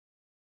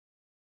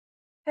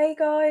Hey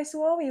guys,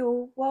 how are you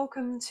all?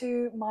 Welcome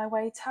to My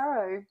Way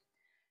Tarot.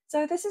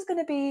 So this is going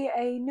to be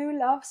a new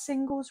love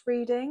singles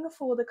reading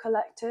for the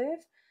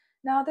collective.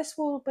 Now this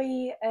will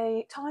be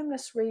a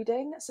timeless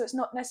reading, so it's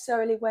not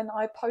necessarily when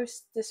I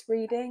post this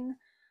reading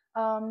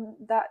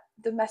that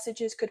the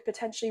messages could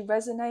potentially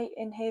resonate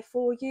in here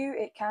for you.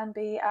 It can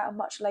be at a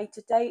much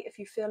later date. If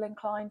you feel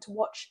inclined to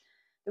watch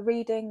the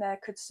reading, there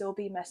could still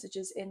be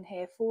messages in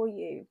here for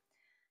you.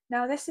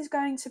 Now, this is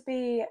going to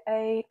be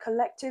a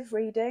collective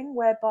reading,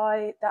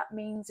 whereby that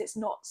means it's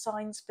not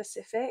sign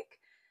specific.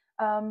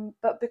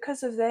 But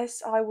because of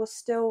this, I will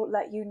still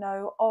let you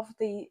know of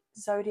the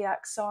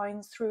zodiac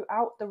signs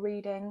throughout the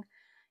reading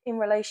in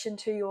relation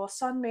to your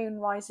sun, moon,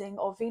 rising,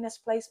 or Venus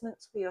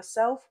placements for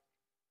yourself,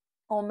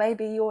 or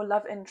maybe your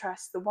love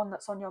interest, the one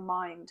that's on your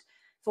mind,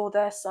 for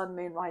their sun,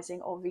 moon, rising,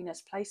 or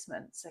Venus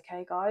placements.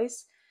 Okay,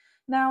 guys?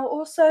 Now,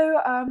 also,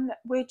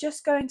 we're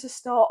just going to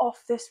start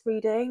off this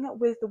reading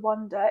with the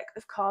one deck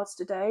of cards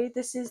today.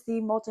 This is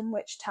the Modern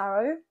Witch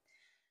Tarot.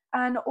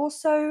 And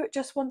also,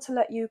 just want to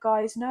let you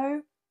guys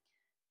know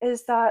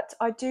is that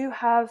I do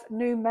have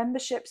new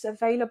memberships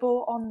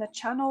available on the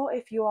channel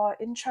if you are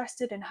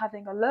interested in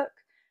having a look.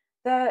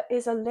 There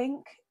is a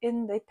link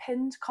in the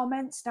pinned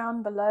comments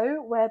down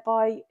below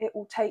whereby it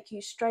will take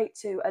you straight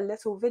to a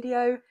little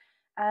video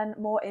and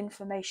more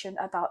information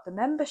about the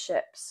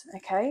memberships.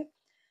 Okay,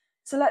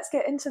 so let's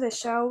get into this,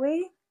 shall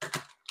we?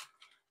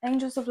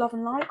 Angels of love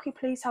and light, can we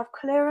please have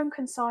clear and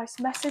concise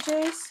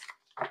messages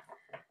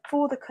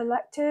for the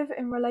collective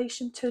in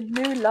relation to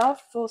new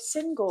love for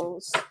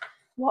singles?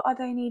 What are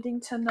they needing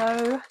to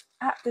know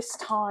at this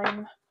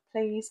time,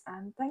 please,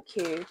 and thank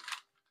you.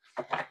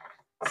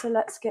 So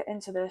let's get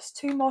into this.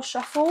 2 more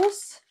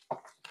shuffles.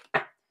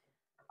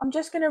 I'm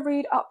just going to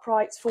read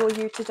uprights for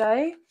you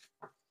today,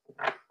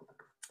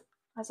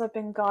 as I've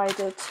been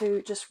guided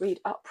to just read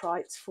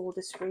uprights for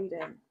this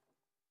reading.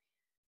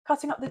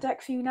 Cutting up the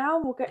deck for you now,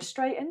 and we'll get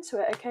straight into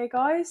it, okay,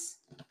 guys?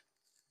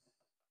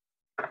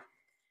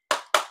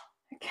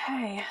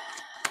 Okay,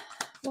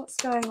 what's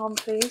going on,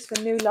 please,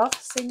 for new love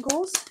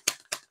singles?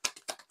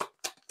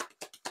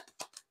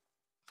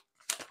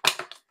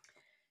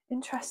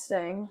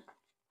 Interesting.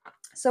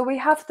 So we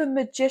have the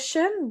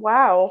Magician,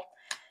 wow,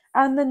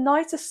 and the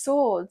Knight of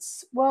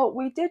Swords. Well,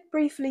 we did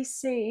briefly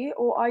see,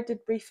 or I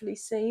did briefly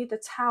see, the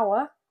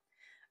Tower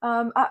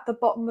at the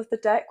bottom of the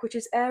deck, which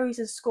is Aries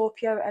and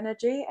Scorpio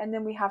energy, and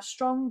then we have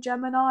strong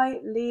Gemini,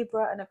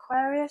 Libra, and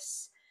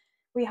Aquarius.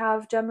 We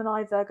have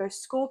Gemini, Virgo,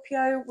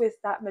 Scorpio with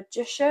that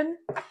Magician,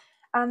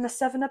 and the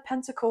 7 of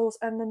Pentacles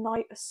and the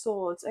Knight of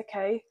Swords.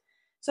 Okay,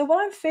 so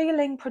what I'm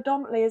feeling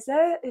predominantly is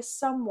there is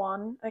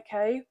someone,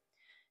 okay,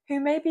 who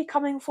may be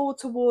coming forward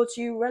towards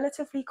you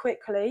relatively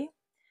quickly.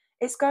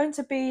 It's going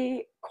to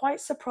be quite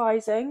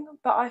surprising,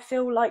 but I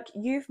feel like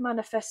you've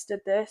manifested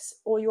this,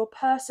 or your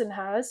person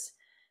has,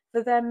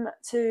 for them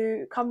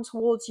to come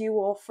towards you,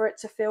 or for it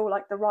to feel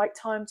like the right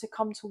time to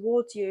come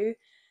towards you,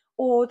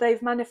 or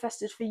they've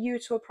manifested for you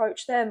to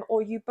approach them,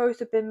 or you both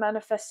have been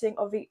manifesting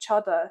of each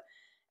other.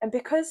 And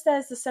because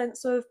there's a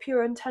sense of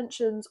pure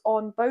intentions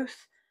on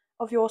both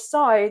of your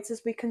sides,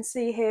 as we can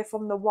see here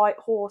from the white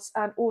horse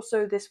and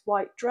also this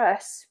white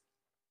dress,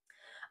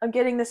 I'm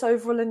getting this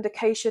overall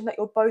indication that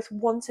you're both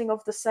wanting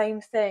of the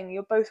same thing.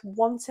 You're both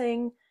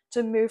wanting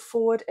to move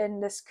forward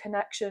in this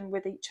connection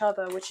with each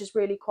other, which is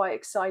really quite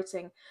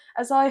exciting.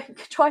 As I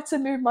try to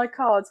move my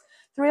cards,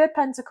 3 of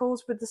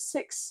Pentacles with the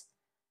 6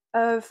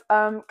 of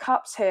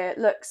Cups here.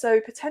 Look,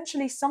 so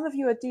potentially some of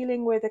you are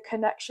dealing with a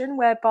connection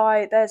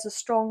whereby there's a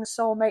strong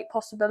soulmate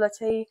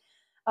possibility,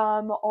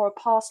 or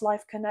a past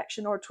life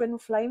connection, or a twin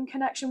flame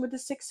connection with the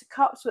 6 of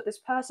Cups, but this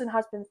person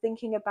has been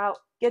thinking about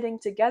getting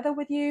together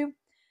with you.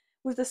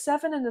 With the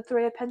 7 and the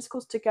 3 of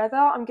Pentacles together,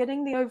 I'm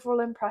getting the overall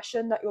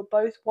impression that you're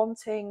both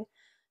wanting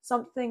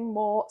something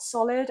more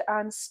solid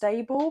and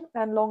stable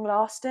and long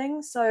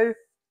lasting. So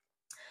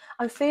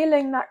I'm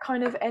feeling that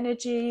kind of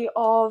energy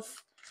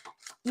of,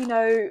 you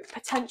know,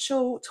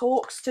 potential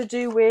talks to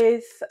do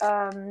with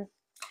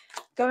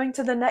going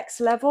to the next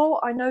level.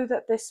 I know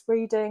that this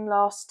reading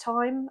last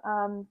time,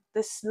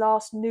 this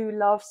last new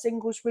love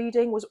singles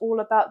reading, was all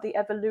about the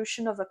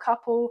evolution of a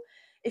couple.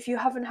 If you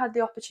haven't had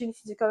the opportunity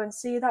to go and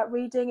see that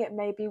reading, it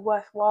may be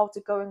worthwhile to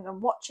going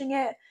and watching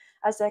it,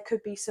 as there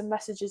could be some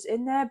messages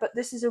in there. But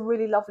this is a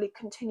really lovely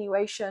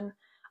continuation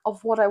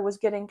of what I was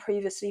getting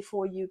previously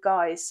for you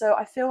guys. So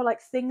I feel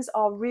like things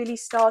are really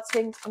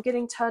starting. I'm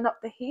getting turn up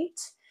the heat.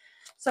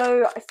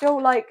 So I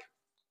feel like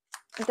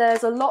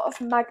there's a lot of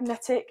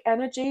magnetic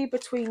energy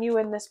between you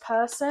and this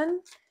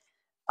person.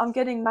 I'm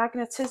getting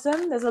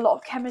magnetism. There's a lot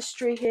of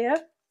chemistry here.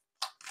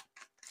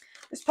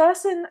 This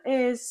person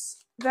is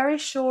very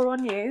sure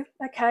on you,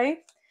 okay?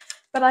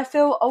 But I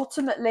feel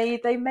ultimately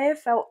they may have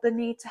felt the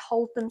need to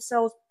hold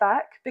themselves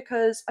back,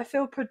 because I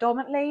feel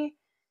predominantly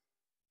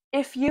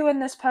if you and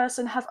this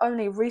person have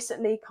only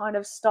recently kind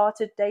of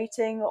started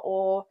dating,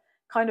 or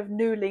kind of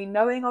newly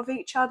knowing of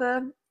each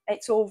other,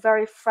 it's all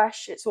very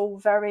fresh, it's all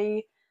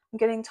very, I'm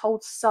getting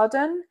told,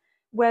 sudden,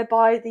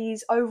 whereby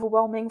these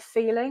overwhelming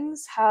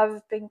feelings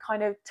have been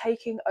kind of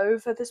taking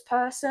over this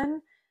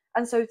person,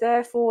 And so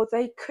therefore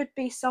they could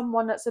be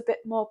someone that's a bit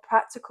more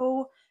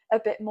practical, a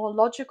bit more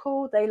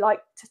logical. They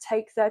like to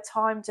take their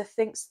time to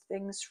think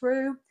things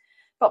through.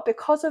 But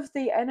because of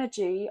the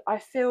energy, I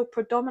feel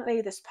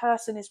predominantly this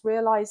person is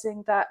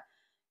realizing that,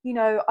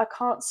 I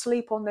can't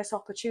sleep on this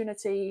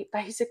opportunity,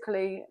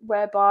 basically,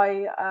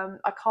 whereby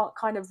I can't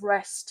kind of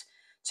rest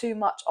too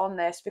much on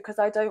this, because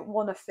I don't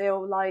want to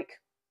feel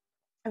like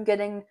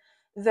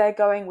they're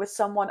going with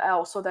someone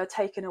else, or they're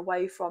taken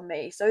away from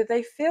me. So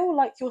they feel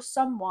like you're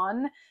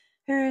someone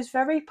who's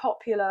very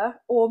popular,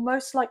 or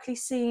most likely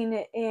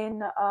seen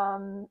in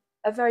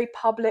a very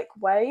public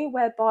way,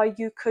 whereby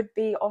you could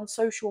be on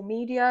social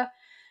media.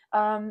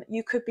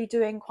 You could be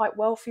doing quite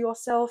well for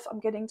yourself, I'm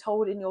getting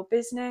told, in your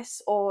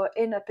business or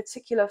in a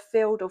particular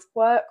field of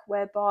work,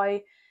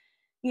 whereby,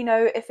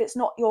 if it's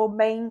not your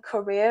main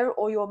career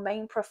or your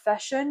main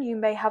profession, you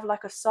may have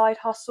like a side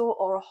hustle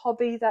or a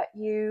hobby that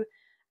you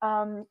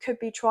could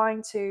be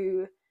trying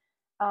to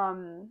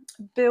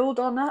build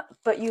on it,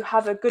 but you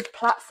have a good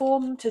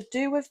platform to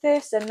do with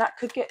this, and that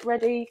could get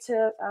ready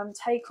to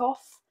take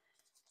off.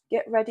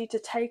 Get ready to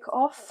take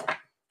off.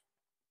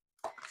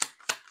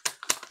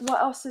 What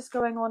else is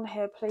going on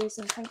here, please,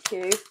 and thank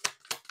you.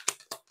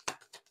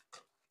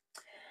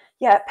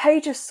 Yeah,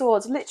 Page of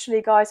Swords.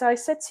 Literally, guys, I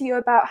said to you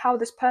about how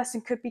this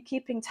person could be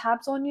keeping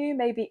tabs on you,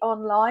 maybe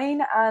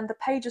online, and the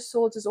Page of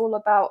Swords is all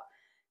about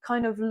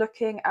kind of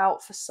looking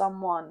out for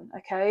someone,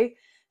 okay?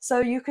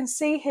 So you can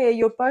see here,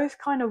 you're both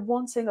kind of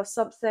wanting of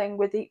something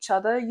with each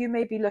other. You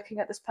may be looking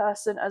at this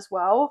person as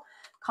well,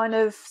 kind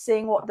of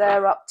seeing what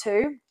they're up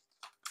to.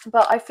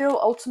 But I feel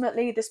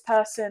ultimately this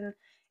person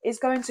is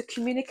going to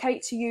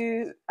communicate to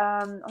you,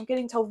 I'm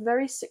getting told,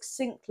 very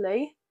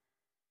succinctly,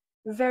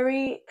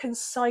 very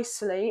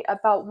concisely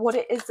about what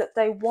it is that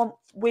they want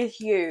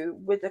with you,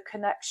 with the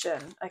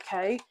connection,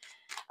 okay?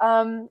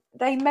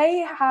 They may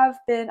have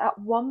been at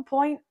one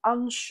point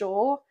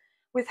unsure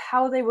with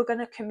how they were going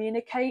to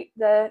communicate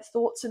their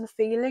thoughts and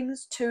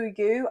feelings to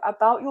you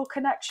about your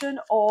connection,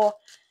 or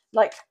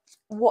like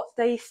what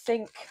they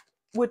think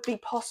would be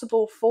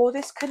possible for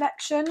this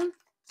connection.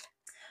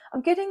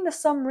 I'm getting the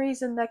some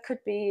reason there could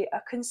be a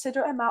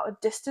considerate amount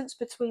of distance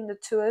between the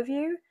two of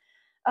you.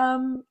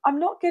 I'm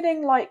not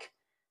getting like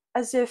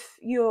as if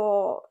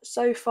you're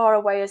so far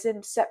away as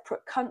in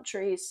separate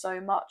countries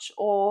so much,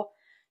 or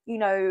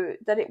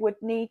that it would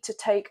need to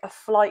take a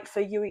flight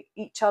for you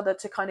each other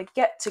to kind of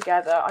get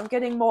together. I'm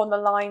getting more on the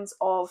lines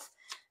of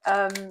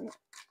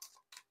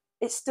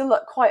it's still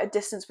at quite a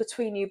distance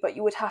between you, but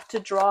you would have to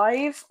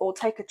drive or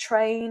take a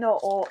train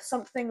or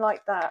something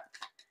like that.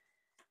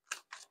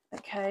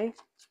 Okay.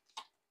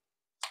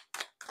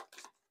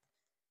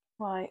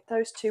 Right,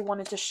 those two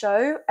wanted to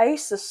show.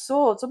 Ace of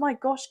Swords. Oh my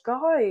gosh,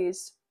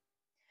 guys.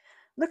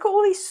 Look at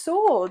all these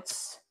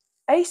swords.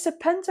 Ace of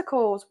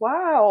Pentacles.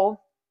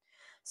 Wow.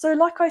 So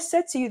like I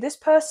said to you, this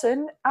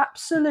person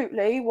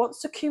absolutely wants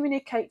to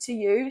communicate to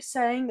you,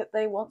 saying that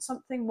they want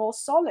something more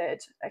solid,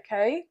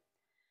 okay?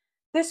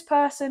 This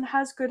person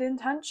has good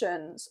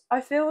intentions. I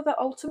feel that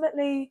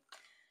ultimately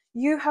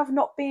you have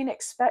not been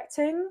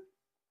expecting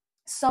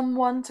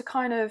someone to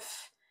kind of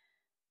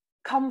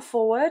come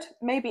forward.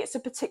 Maybe it's a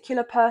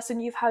particular person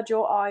you've had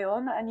your eye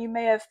on, and you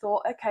may have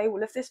thought, okay,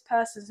 well, if this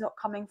person's not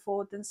coming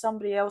forward, then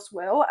somebody else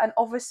will. And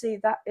obviously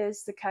that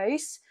is the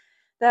case.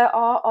 There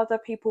are other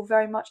people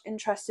very much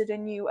interested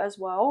in you as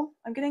well.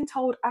 I'm getting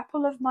told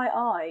apple of my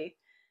eye.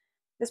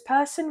 This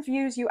person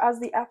views you as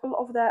the apple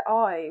of their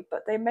eye,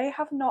 but they may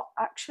have not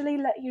actually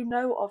let you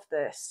know of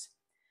this.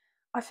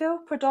 I feel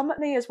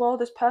predominantly as well,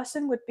 this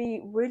person would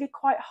be really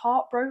quite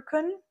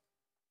heartbroken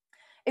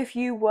if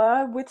you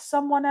were with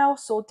someone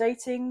else or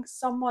dating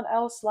someone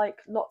else, like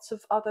lots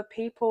of other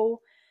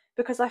people,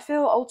 because I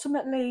feel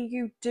ultimately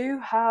you do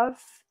have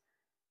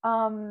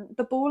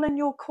the ball in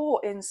your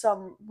court in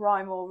some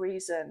rhyme or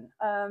reason.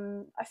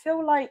 I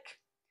feel like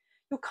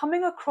you're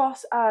coming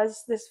across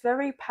as this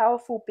very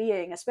powerful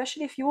being,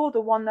 especially if you're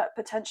the one that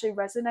potentially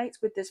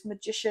resonates with this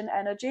magician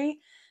energy,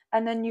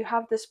 and then you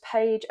have this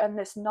page and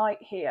this knight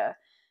here,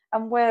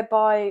 and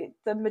whereby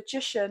the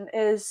magician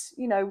is,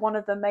 one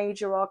of the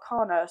major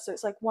arcana, so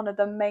it's like one of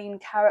the main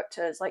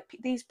characters. Like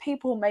these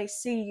people may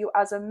see you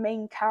as a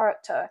main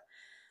character.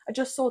 I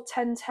just saw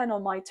 1010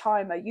 on my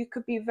timer. You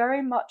could be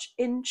very much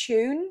in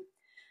tune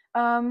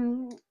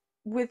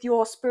with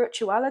your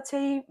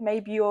spirituality.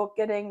 Maybe you're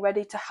getting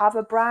ready to have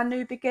a brand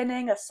new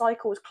beginning, a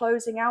cycle is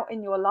closing out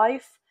in your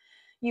life.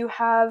 You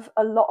have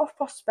a lot of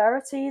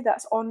prosperity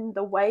that's on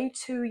the way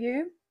to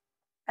you,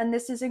 and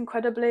this is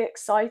incredibly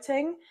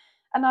exciting.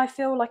 And I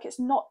feel like it's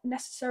not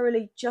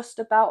necessarily just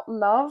about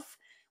love,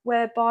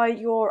 whereby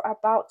you're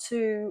about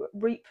to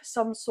reap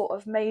some sort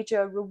of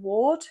major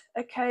reward,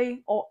 okay,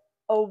 or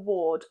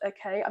award,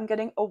 okay? I'm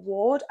getting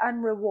award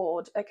and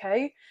reward,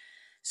 okay?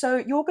 So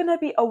you're going to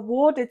be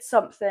awarded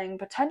something,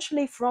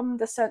 potentially from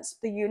the sense of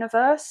the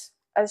universe.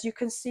 As you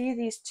can see,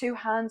 these two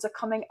hands are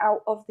coming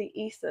out of the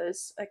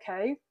ethers,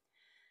 okay?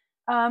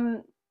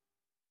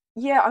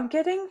 Yeah, I'm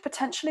getting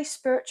potentially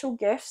spiritual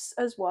gifts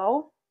as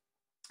well.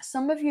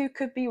 Some of you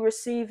could be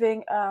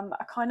receiving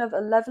a kind of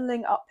a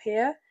leveling up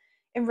here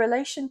in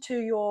relation to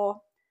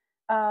your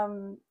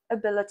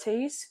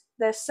abilities.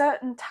 There's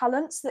certain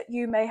talents that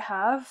you may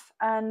have,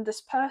 and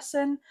this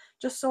person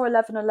just saw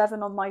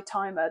 1111 on my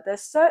timer.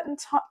 There's certain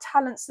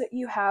talents that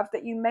you have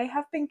that you may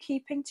have been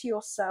keeping to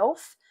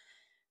yourself,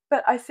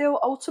 but I feel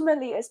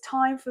ultimately it's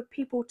time for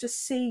people to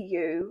see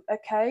you,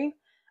 okay?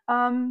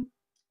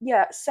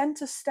 Yeah,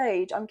 center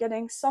stage. I'm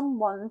getting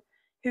someone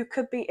who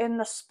could be in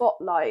the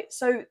spotlight.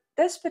 So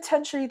this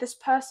potentially, this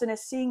person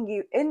is seeing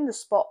you in the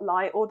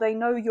spotlight, or they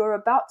know you're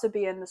about to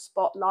be in the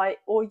spotlight,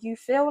 or you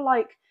feel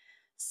like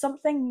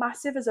something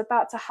massive is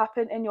about to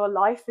happen in your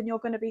life and you're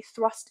going to be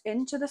thrust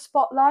into the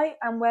spotlight,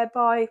 and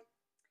whereby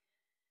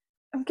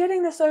I'm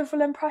getting this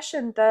overall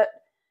impression that,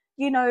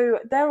 you know,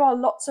 there are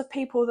lots of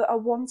people that are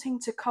wanting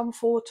to come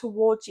forward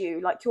towards you.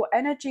 Like your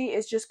energy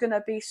is just going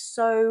to be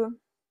so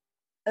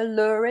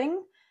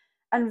alluring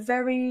and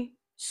very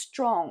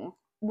strong,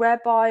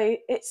 whereby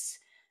it's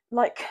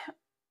like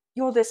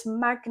you're this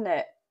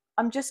magnet.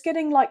 I'm just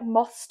getting like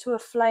moths to a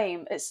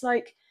flame. It's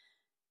like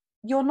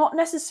you're not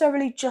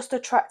necessarily just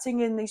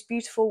attracting in these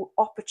beautiful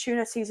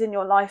opportunities in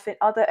your life, in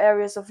other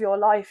areas of your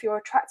life. You're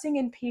attracting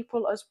in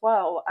people as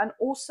well. And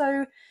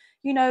also,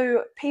 you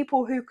know,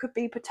 people who could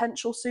be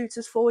potential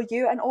suitors for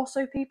you, and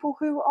also people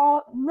who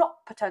are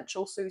not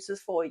potential suitors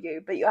for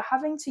you. But you're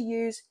having to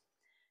use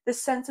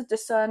this sense of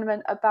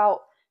discernment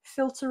about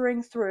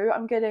filtering through.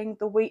 I'm getting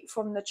the wheat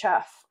from the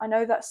chaff. I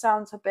know that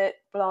sounds a bit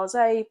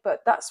blasé, but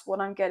that's what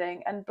I'm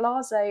getting. And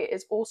blasé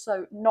is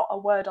also not a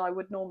word I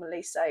would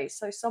normally say.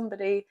 So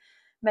somebody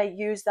may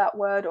use that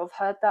word or have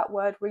heard that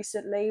word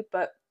recently,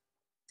 but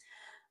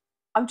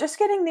I'm just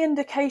getting the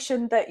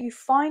indication that you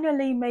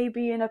finally may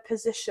be in a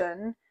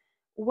position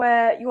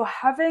where you're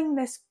having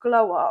this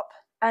glow up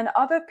and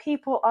other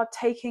people are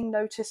taking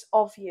notice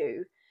of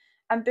you.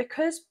 And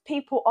because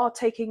people are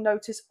taking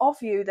notice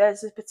of you,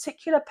 there's a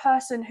particular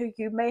person who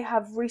you may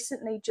have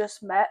recently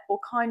just met or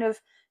kind of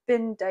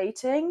been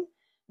dating.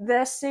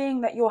 They're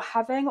seeing that you're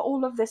having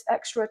all of this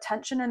extra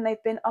attention and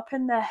they've been up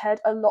in their head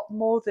a lot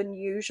more than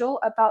usual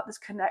about this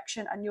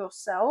connection and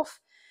yourself.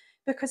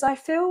 Because I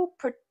feel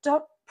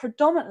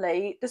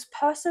predominantly this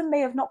person may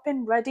have not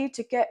been ready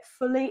to get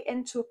fully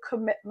into a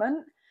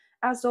commitment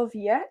as of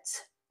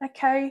yet,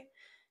 okay?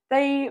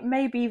 They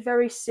may be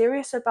very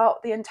serious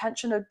about the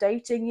intention of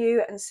dating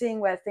you and seeing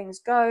where things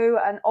go,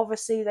 and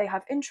obviously they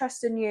have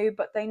interest in you,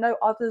 but they know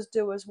others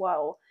do as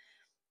well.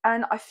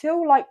 And I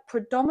feel like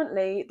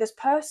predominantly this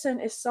person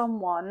is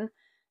someone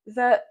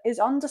that is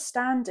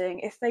understanding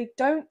if they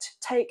don't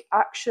take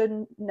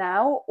action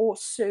now or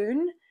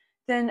soon,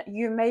 then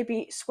you may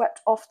be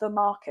swept off the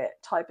market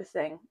type of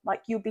thing.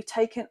 Like you'll be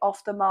taken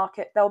off the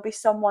market. There'll be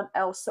someone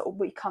else that will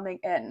be coming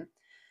in.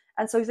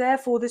 And so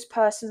therefore this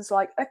person's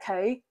like,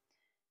 okay,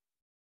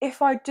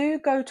 if I do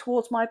go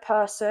towards my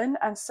person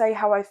and say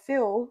how I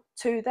feel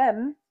to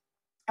them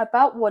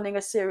about wanting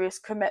a serious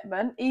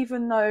commitment,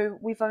 even though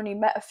we've only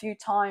met a few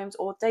times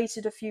or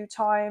dated a few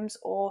times,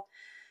 or,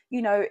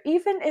 you know,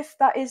 even if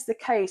that is the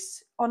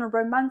case on a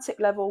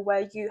romantic level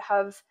where you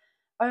have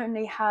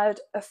only had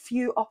a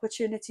few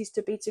opportunities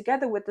to be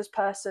together with this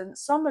person,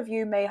 some of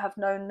you may have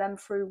known them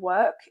through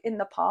work in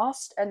the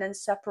past and then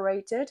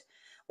separated,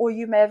 or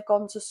you may have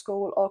gone to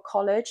school or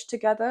college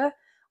together,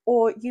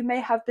 or you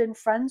may have been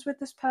friends with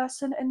this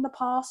person in the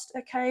past,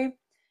 okay?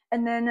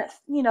 And then,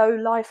 you know,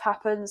 life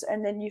happens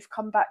and then you've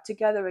come back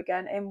together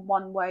again in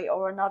one way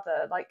or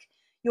another. Like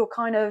you're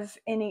kind of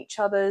in each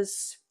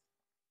other's,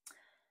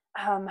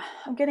 I'm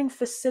getting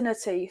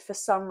vicinity for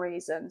some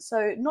reason.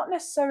 So not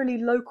necessarily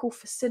local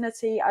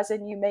vicinity as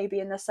in you may be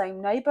in the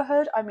same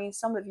neighborhood. I mean,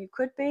 some of you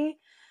could be,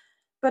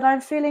 but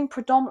I'm feeling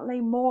predominantly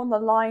more on the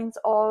lines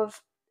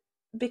of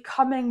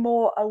becoming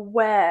more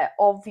aware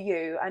of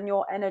you and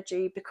your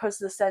energy, because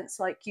the sense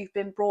like you've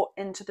been brought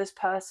into this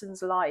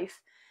person's life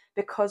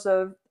because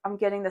of, I'm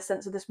getting the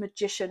sense of this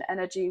magician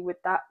energy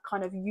with that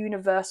kind of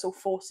universal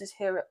forces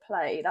here at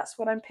play. That's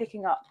what I'm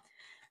picking up.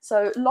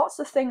 So lots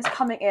of things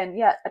coming in.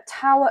 Yeah, a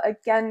tower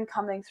again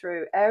coming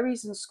through,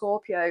 Aries and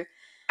Scorpio.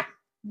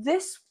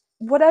 This,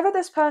 whatever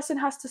this person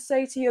has to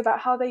say to you about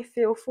how they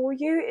feel for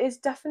you is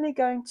definitely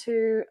going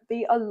to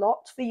be a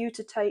lot for you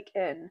to take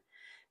in,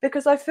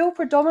 because I feel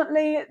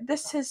predominantly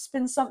this has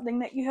been something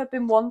that you have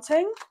been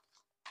wanting,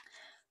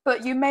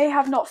 but you may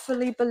have not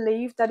fully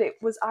believed that it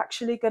was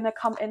actually going to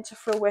come into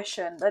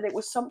fruition, that it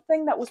was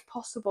something that was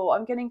possible.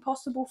 I'm getting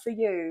possible for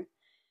you.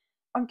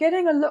 I'm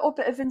getting a little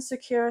bit of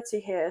insecurity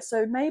here.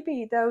 So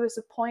maybe there was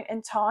a point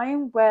in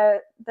time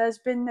where there's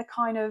been the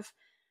kind of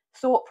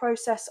thought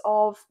process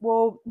of,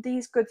 well,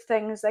 these good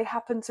things, they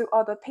happen to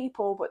other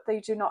people, but they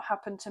do not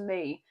happen to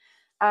me.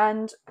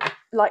 And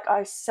like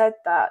I said,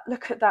 that,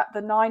 look at that,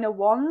 the Nine of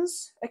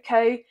Wands,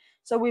 okay?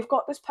 So we've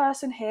got this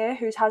person here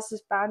who has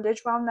this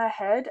bandage around their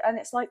head, and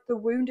it's like the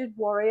wounded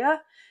warrior.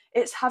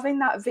 It's having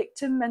that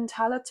victim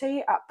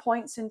mentality at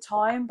points in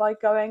time by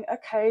going,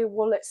 okay,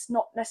 well, it's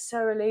not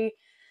necessarily,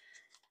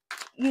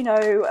 you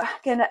know,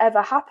 gonna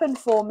ever happen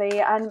for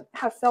me, and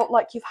have felt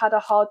like you've had a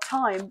hard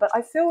time. But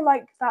I feel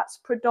like that's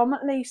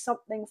predominantly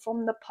something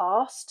from the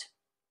past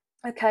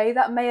Okay,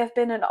 that may have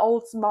been an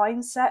old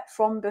mindset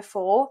from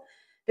before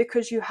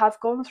because you have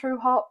gone through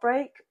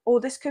heartbreak, or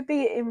this could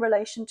be in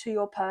relation to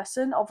your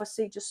person.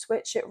 Obviously, just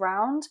switch it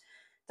round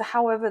to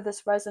however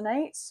this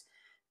resonates.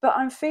 But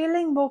I'm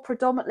feeling more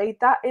predominantly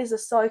that is a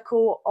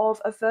cycle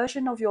of a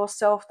version of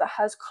yourself that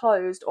has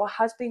closed or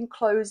has been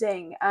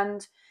closing.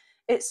 And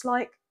it's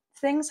like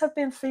things have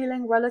been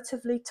feeling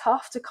relatively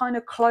tough to kind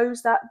of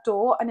close that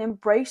door and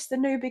embrace the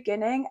new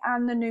beginning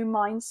and the new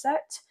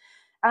mindset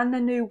and the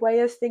new way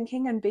of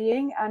thinking and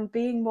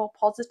being more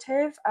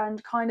positive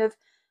and kind of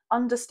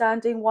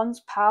understanding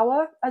one's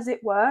power, as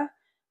it were,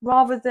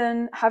 rather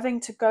than having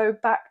to go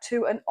back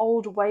to an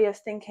old way of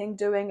thinking,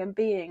 doing, and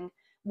being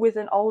with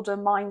an older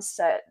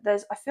mindset.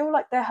 I feel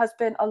like there has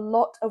been a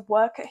lot of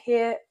work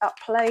here at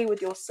play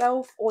with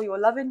yourself or your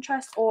love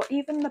interest, or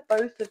even the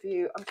both of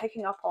you. I'm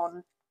picking up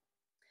on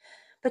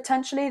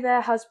potentially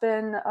there has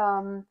been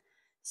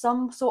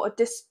some sort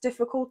of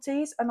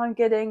difficulties, and I'm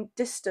getting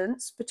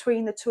distance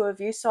between the two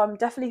of you. So I'm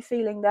definitely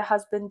feeling there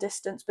has been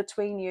distance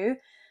between you,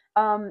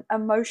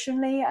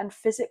 emotionally and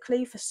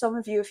physically, for some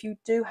of you, if you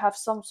do have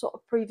some sort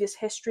of previous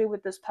history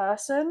with this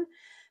person.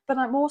 But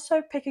I'm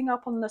also picking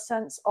up on the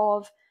sense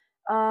of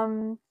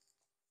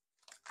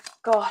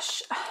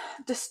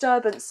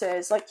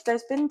disturbances. Like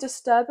there's been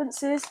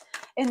disturbances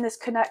in this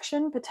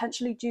connection,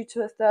 potentially due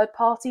to a third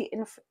party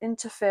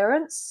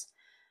interference.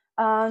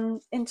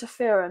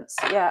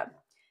 Yeah.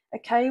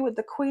 Okay, with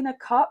the Queen of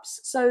Cups.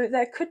 So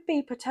there could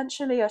be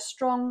potentially a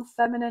strong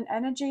feminine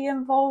energy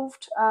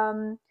involved.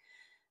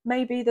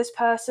 Maybe this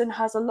person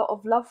has a lot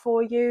of love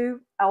for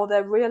you, or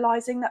they're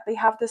realizing that they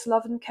have this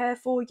love and care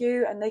for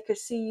you, and they could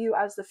see you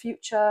as the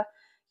future,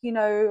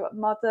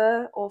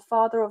 mother or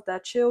father of their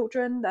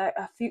children. They're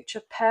a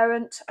future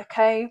parent.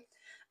 Okay.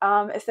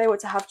 If they were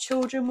to have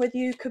children with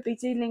you, could be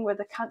dealing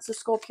with a Cancer,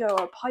 Scorpio,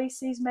 or a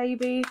Pisces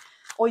maybe,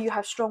 or you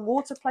have strong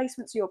water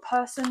placements, your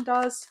person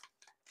does.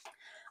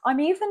 I'm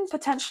even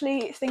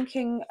potentially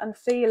thinking and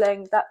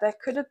feeling that there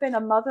could have been a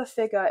mother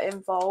figure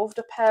involved,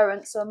 a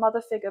parent, so a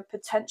mother figure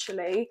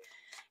potentially,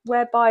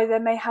 whereby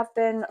there may have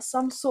been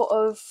some sort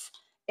of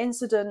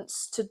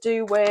incidents to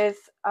do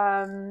with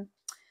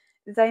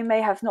they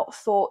may have not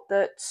thought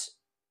that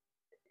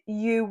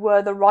you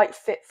were the right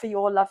fit for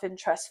your love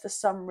interest for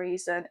some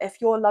reason.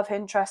 If your love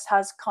interest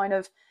has kind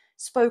of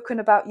spoken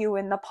about you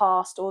in the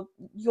past, or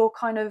your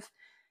kind of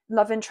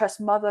love interest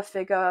mother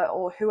figure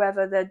or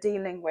whoever they're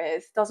dealing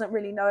with doesn't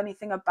really know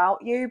anything about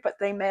you, but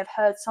they may have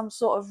heard some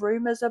sort of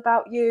rumors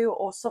about you,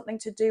 or something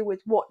to do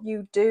with what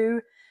you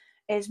do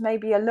is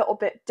maybe a little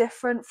bit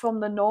different from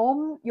the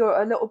norm.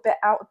 You're a little bit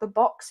out of the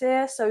box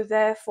here, so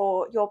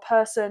therefore your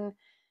person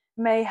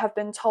may have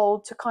been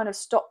told to kind of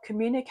stop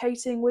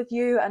communicating with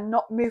you and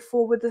not move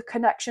forward with the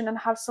connection and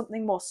have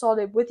something more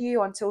solid with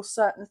you until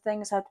certain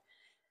things had,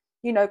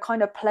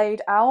 kind of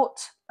played out.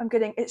 I'm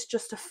getting it's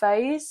just a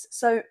phase.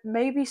 So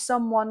maybe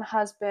someone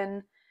has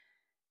been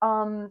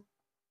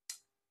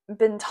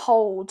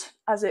told,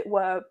 as it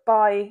were,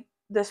 by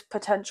this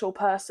potential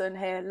person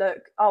here,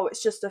 look, oh,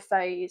 it's just a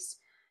phase,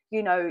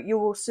 you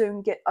will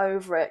soon get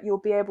over it, you'll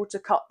be able to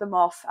cut them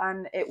off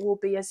and it will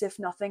be as if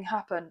nothing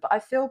happened. But I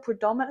feel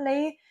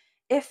predominantly,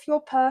 if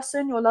your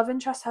person, your love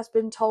interest, has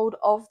been told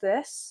of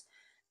this,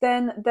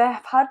 then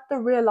they've had the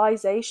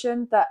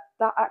realization that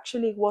that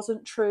actually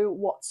wasn't true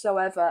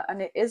whatsoever,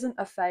 and it isn't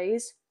a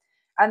phase,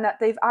 and that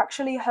they've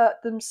actually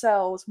hurt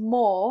themselves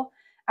more,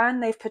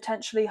 and they've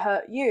potentially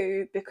hurt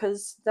you,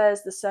 because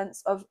there's the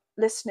sense of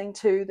listening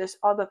to this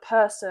other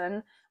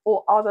person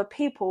or other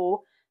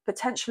people,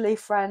 potentially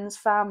friends,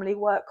 family,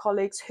 work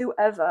colleagues,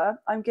 whoever.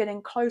 I'm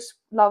getting close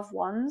loved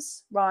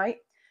ones, right,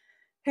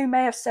 who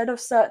may have said of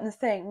certain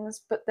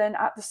things, but then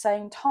at the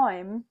same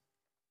time,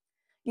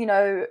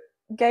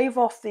 gave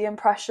off the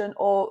impression,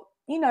 or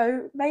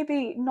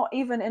maybe not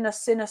even in a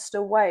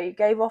sinister way,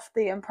 gave off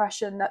the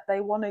impression that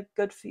they wanted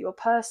good for your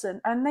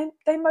person, and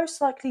they most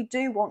likely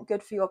do want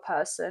good for your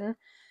person,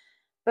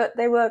 but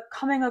they were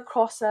coming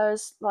across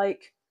as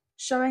like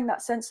showing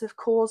that sense of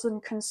cause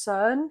and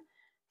concern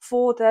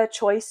for their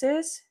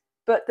choices,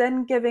 but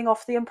then giving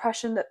off the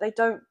impression that they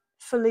don't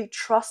fully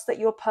trust that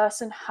your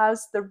person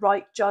has the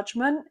right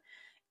judgment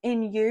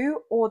in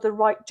you, or the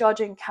right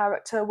judging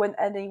character when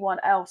anyone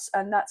else,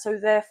 and that so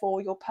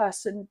therefore your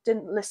person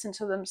didn't listen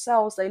to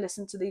themselves, they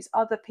listened to these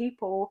other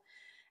people.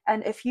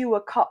 And if you were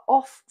cut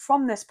off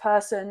from this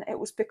person, it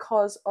was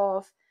because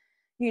of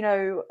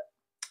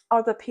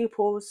other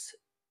people's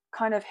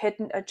kind of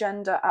hidden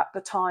agenda at the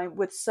time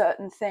with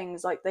certain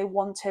things, like they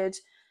wanted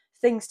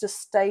things to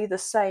stay the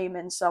same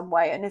in some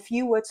way, and if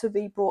you were to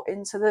be brought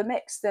into the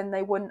mix, then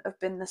they wouldn't have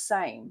been the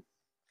same.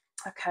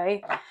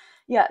 Okay,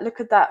 yeah, look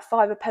at that,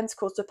 Five of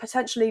Pentacles, to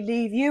potentially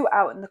leave you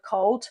out in the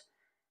cold.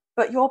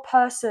 But your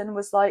person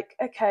was like,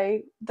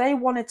 okay, they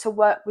wanted to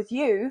work with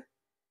you,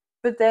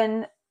 but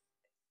then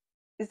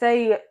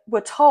they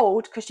were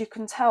told, because you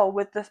can tell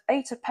with the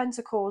Eight of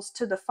Pentacles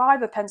to the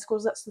Five of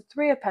Pentacles, that's the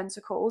Three of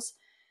Pentacles,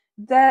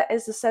 there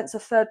is a sense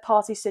of third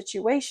party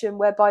situation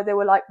whereby they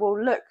were like,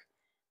 well, look,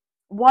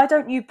 why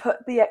don't you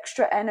put the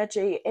extra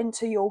energy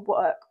into your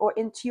work or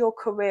into your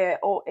career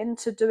or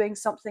into doing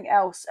something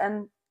else,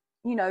 and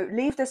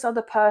leave this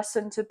other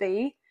person to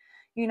be,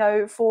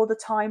 for the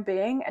time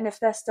being. And if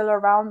they're still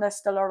around, they're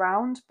still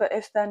around, but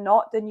if they're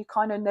not, then you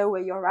kind of know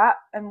where you're at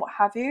and what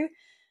have you.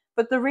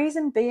 But the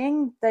reason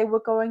being they were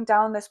going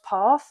down this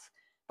path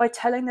by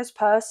telling this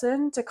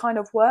person to kind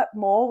of work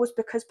more was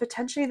because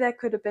potentially there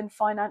could have been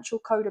financial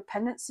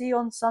codependency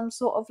on some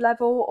sort of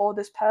level, or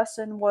this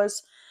person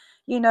was,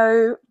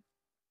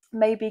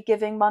 maybe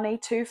giving money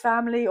to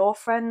family or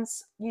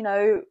friends,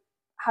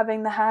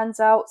 having the hands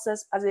out,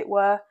 as it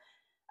were,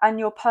 and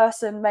your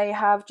person may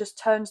have just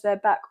turned their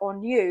back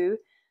on you.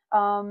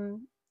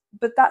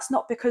 But that's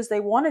not because they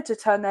wanted to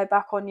turn their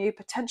back on you.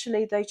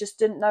 Potentially they just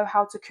didn't know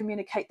how to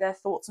communicate their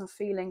thoughts and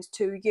feelings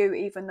to you,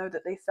 even though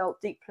that they felt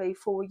deeply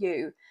for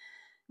you.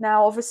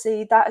 Now,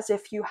 obviously, that is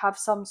if you have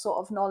some sort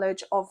of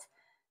knowledge of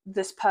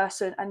this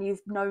person and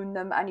you've known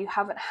them and you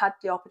haven't had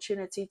the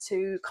opportunity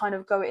to kind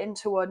of go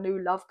into a new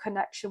love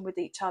connection with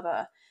each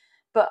other.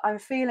 But I'm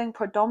feeling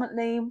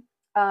predominantly,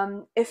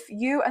 if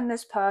you and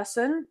this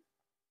person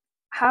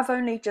have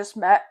only just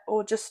met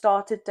or just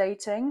started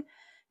dating,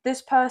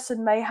 this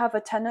person may have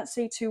a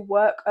tendency to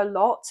work a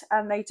lot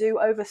and they do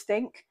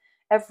overthink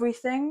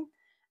everything.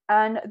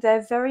 And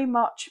they're very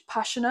much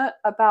passionate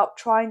about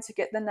trying to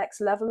get the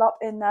next level up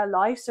in their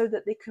life so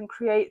that they can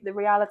create the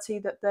reality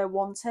that they're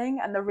wanting.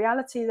 And the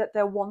reality that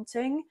they're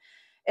wanting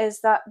is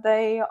that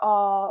they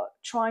are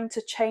trying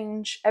to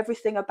change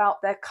everything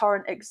about their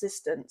current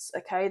existence.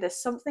 Okay,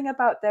 there's something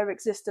about their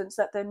existence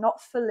that they're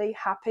not fully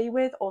happy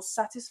with or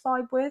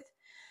satisfied with.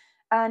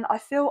 And I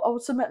feel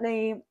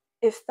ultimately,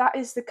 if that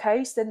is the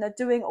case, then they're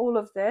doing all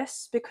of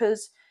this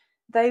because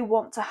they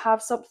want to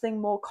have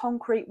something more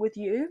concrete with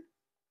you.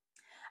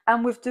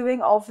 And with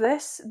doing of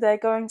this, they're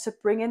going to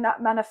bring in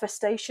that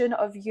manifestation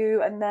of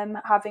you and them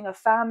having a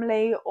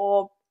family,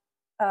 or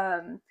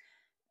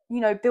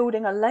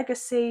building a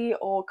legacy,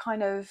 or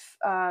kind of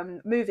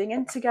moving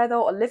in together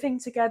or living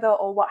together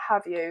or what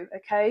have you.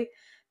 Okay,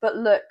 but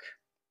look,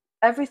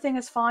 everything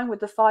is fine with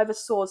the Five of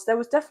Swords. There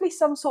was definitely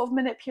some sort of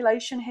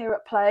manipulation here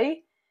at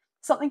play,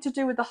 something to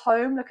do with the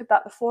home. Look at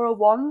that, the Four of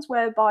Wands,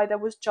 whereby there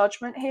was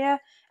judgment here,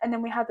 and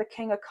then we had the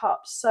King of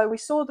Cups. So we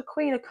saw the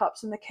Queen of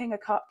Cups and the King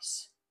of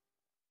Cups.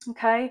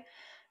 Okay,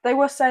 they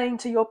were saying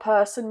to your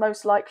person,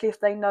 most likely, if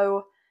they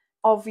know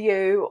of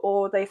you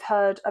or they've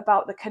heard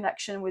about the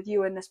connection with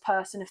you and this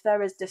person, if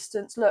there is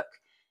distance, look,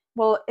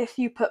 well, if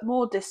you put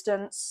more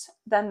distance,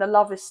 then the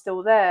love is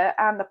still there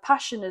and the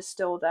passion is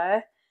still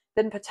there,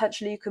 then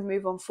potentially you can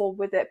move on forward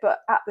with it. But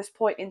at this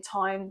point in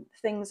time,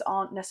 things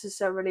aren't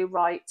necessarily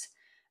right.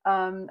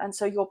 And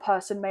so your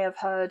person may have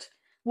heard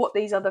what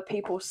these other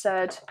people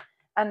said,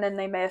 and then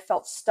they may have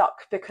felt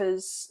stuck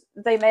because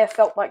they may have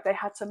felt like they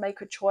had to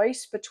make a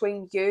choice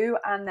between you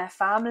and their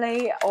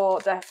family or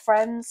their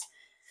friends.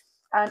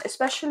 And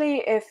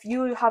especially if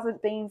you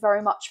haven't been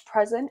very much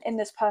present in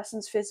this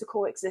person's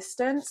physical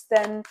existence,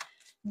 then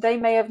they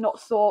may have not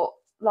thought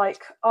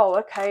like, oh,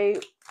 okay,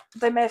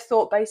 they may have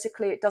thought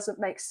basically it doesn't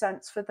make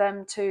sense for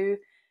them to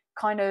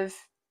kind of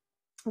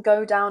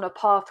go down a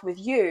path with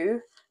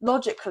you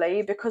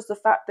logically because the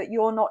fact that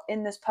you're not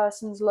in this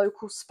person's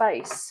local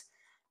space.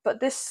 But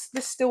this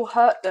still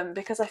hurt them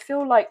because I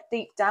feel like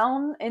deep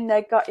down in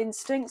their gut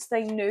instincts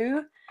they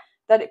knew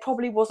that it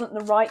probably wasn't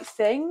the right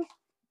thing,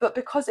 but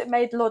because it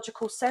made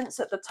logical sense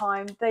at the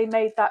time, they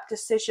made that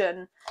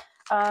decision.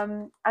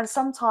 And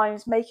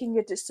sometimes making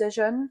a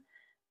decision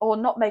or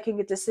not making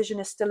a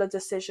decision is still a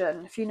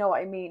decision, if you know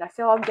what I mean. I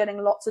feel I'm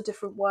getting lots of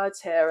different words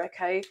here,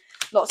 okay?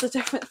 Lots of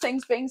different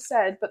things being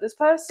said, but this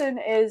person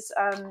is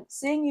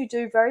seeing you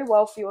do very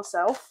well for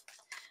yourself.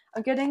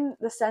 I'm getting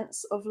the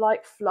sense of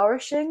like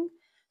flourishing.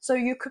 So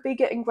you could be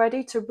getting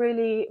ready to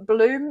really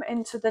bloom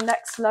into the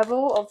next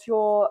level of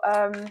your,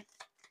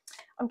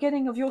 I'm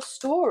getting of your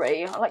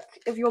story, like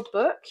of your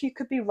book. You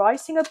could be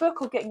writing a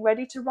book or getting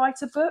ready to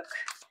write a book.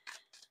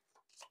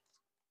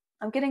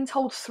 I'm getting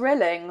told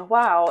thrilling.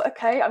 Wow,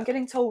 okay. I'm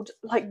getting told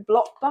like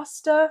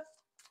blockbuster.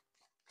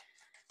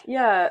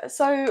 Yeah,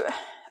 so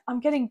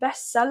I'm getting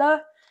bestseller.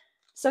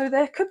 So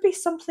there could be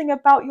something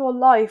about your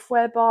life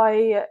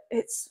whereby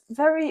it's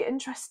very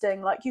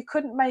interesting. Like you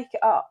couldn't make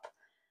it up,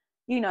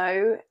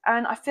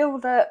 and I feel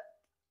that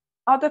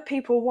other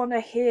people want to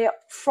hear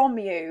from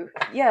you.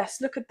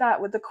 Yes, look at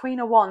that with the Queen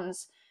of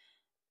Wands.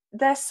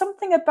 There's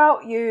something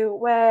about you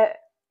where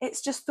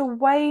it's just the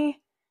way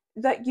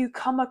that you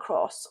come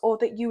across or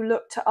that you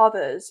look to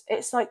others.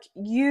 It's like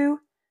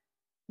you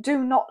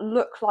do not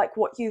look like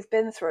what you've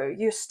been through.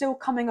 You're still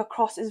coming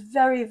across as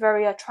very,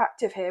 very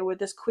attractive here with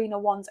this Queen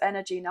of Wands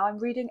energy. Now I'm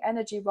reading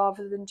energy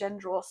rather than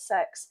gender or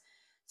sex.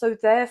 So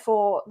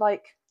therefore,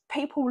 like,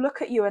 people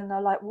look at you and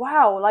they're like,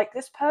 wow, like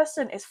this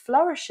person is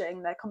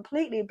flourishing. They're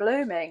completely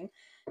blooming.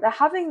 They're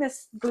having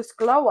this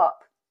glow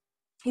up.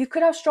 You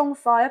could have strong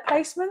fire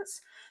placements,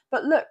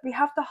 but look, we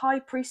have the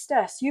High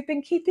Priestess. You've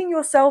been keeping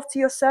yourself to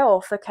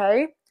yourself,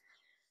 okay?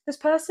 This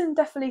person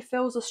definitely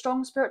feels a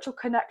strong spiritual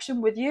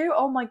connection with you.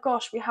 Oh my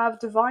gosh, we have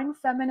divine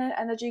feminine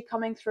energy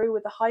coming through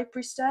with the High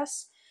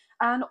Priestess.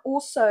 and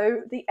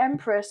also the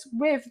Empress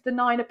with the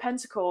Nine of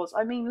Pentacles.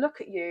 I mean,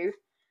 look at you.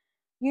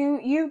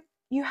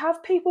 You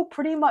have people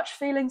pretty much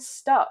feeling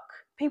stuck.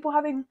 People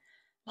having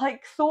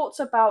like thoughts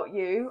about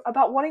you,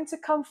 about wanting to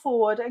come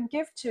forward and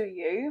give to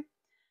you,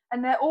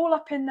 and they're all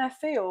up in their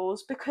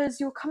feels because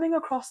you're coming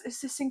across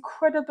as this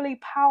incredibly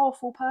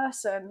powerful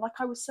person, like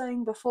I was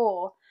saying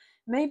before.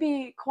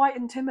 Maybe quite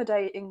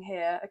intimidating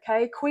here,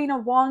 okay? Queen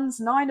of Wands,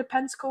 Nine of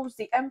Pentacles,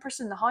 the Empress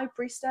and the High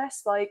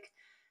Priestess. Like,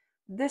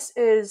 this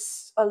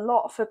is a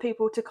lot for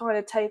people to kind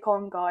of take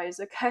on, guys,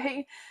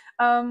 okay?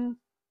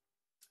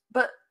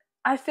 But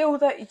I feel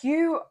that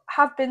you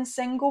have been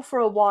single for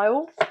a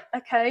while,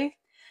 okay?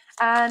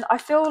 And I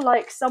feel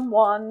like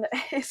someone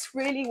is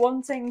really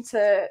wanting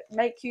to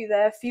make you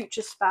their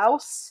future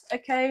spouse,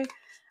 okay?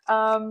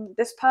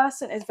 This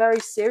person is very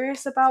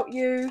serious about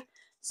you.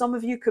 Some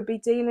of you could be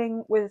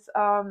dealing with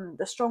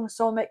the strong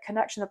soulmate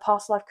connection, a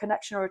past life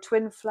connection, or a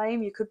twin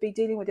flame. You could be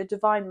dealing with a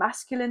divine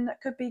masculine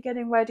that could be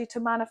getting ready to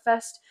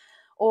manifest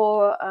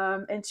or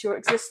into your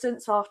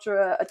existence after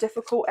a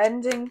difficult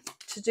ending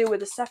to do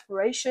with a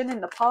separation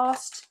in the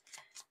past,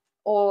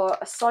 or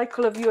a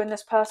cycle of you and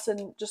this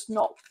person just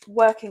not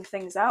working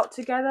things out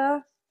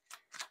together.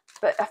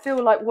 But I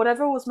feel like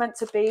whatever was meant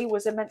to be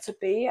was it meant to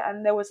be,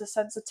 and there was a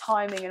sense of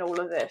timing in all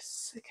of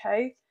this,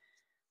 okay?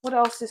 What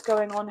else is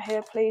going on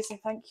here, please? And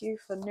thank you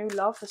for new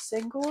love for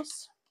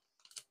singles.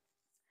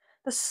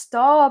 The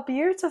Star,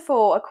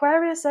 beautiful,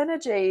 Aquarius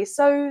energy.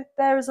 So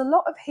there is a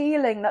lot of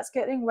healing that's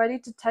getting ready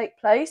to take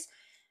place,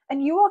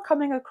 and you are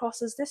coming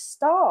across as this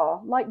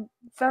star, like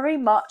very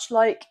much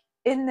like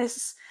in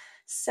this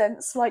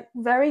sense, like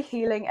very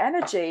healing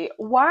energy.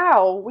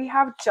 Wow, we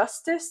have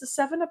Justice, the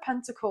Seven of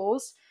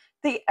Pentacles,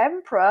 the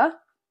Emperor,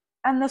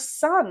 and the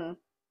Sun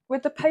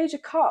with the Page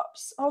of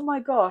Cups. Oh my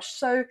gosh.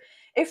 So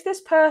if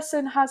this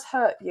person has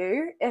hurt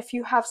you, if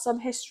you have some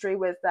history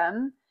with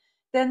them,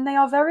 then they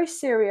are very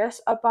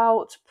serious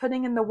about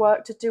putting in the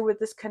work to do with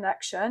this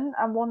connection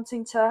and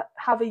wanting to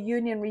have a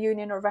union,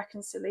 reunion, or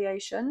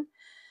reconciliation.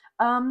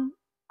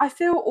 I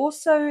feel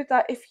also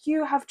that if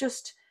you have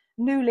just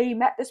newly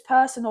met this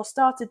person or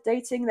started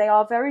dating, they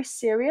are very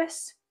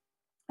serious,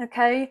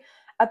 okay,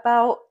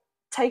 about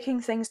taking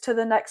things to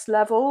the next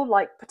level,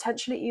 like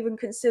potentially even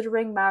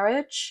considering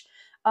marriage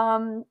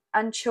and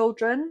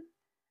children.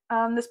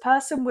 This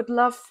person would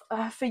love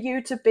for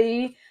you to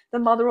be the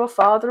mother or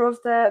father of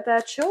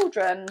their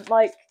children.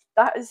 Like,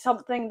 that is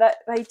something that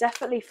they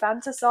definitely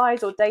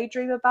fantasize or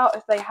daydream about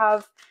if they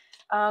have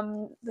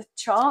the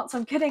chance.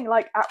 I'm kidding,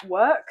 like at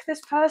work,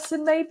 this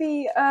person may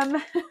be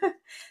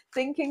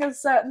thinking of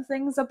certain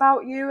things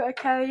about you,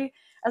 okay?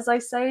 As I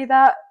say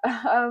that,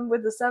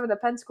 with the Seven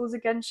of Pentacles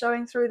again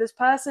showing through, this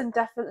person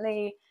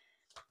definitely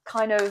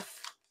kind of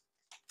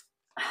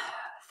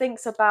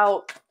thinks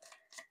about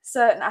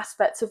certain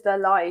aspects of their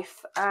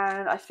life,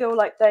 and I feel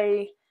like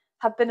they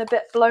have been a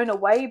bit blown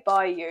away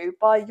by you,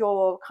 by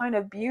your kind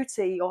of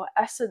beauty, your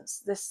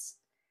essence, this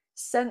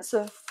sense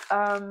of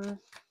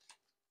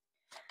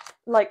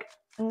like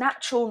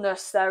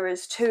naturalness there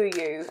is to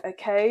you,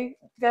 okay?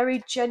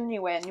 Very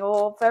genuine.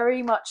 You're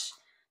very much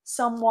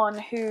someone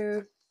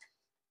who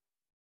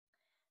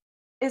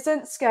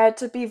isn't scared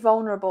to be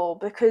vulnerable,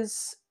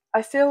 because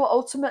I feel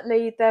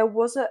ultimately there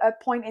was a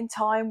point in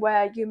time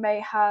where you may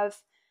have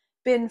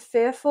been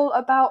fearful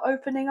about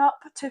opening up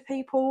to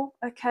people,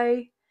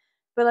 okay?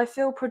 But I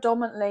feel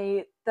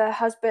predominantly there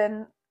has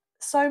been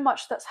so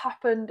much that's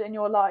happened in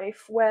your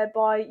life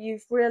whereby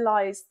you've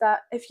realized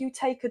that if you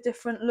take a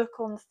different look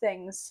on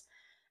things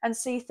and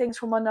see things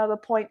from another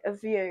point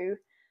of view,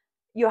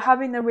 you're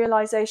having the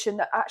realization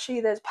that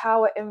actually there's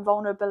power in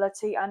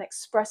vulnerability and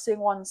expressing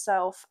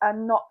oneself,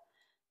 and not,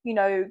 you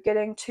know,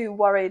 getting too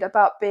worried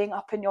about being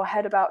up in your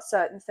head about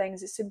certain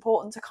things. It's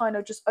important to kind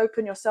of just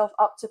open yourself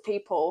up to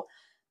people.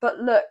 But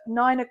look,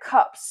 Nine of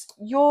Cups,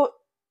 you're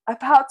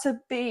about to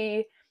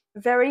be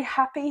very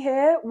happy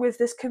here with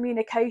this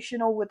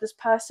communication, or with this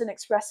person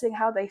expressing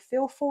how they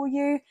feel for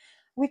you.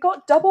 We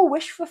got double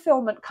wish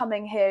fulfillment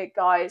coming here,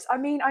 guys. I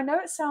mean, I know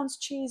it sounds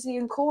cheesy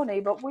and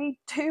corny, but we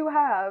do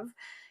have,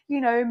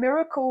 you know,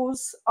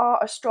 miracles are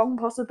a strong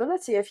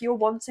possibility if you're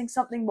wanting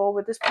something more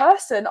with this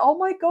person. Oh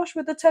my gosh,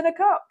 with the Ten of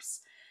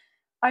Cups.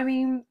 I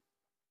mean,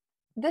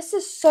 this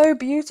is so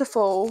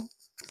beautiful.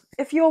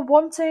 If you're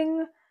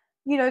wanting,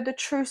 you know, the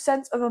true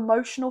sense of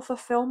emotional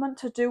fulfillment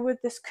to do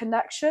with this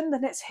connection,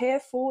 then it's here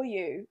for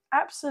you.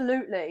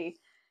 Absolutely.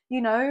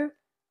 You know,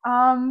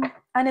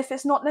 and if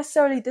it's not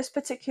necessarily this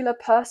particular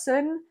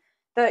person,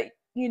 that,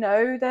 you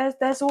know,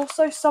 there's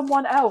also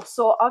someone else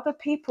or other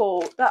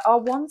people that are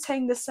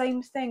wanting the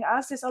same thing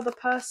as this other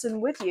person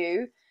with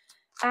you,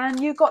 and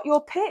you got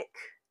your pick.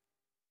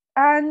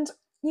 And,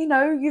 you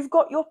know, you've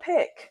got your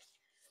pick.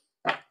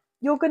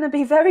 You're going to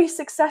be very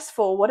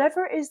successful.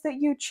 Whatever it is that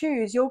you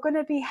choose, you're going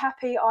to be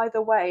happy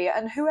either way.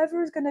 And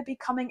whoever is going to be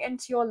coming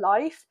into your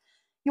life,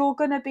 you're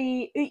going to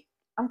be,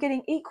 I'm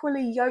getting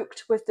equally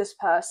yoked with this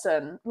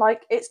person.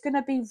 Like, it's going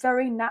to be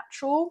very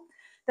natural.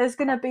 There's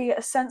going to be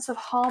a sense of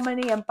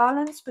harmony and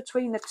balance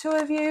between the two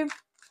of you.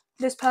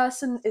 This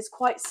person is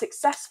quite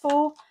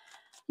successful.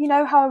 you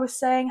know how I was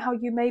saying how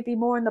you may be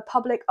more in the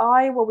public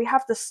eye? Well, we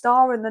have the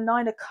Star and the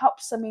Nine of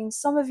Cups. I mean,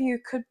 some of you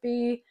could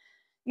be,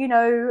 you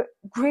know,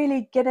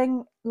 really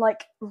getting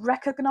like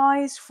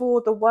recognized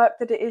for the work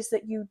that it is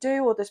that you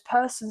do, or this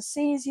person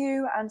sees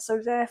you, and so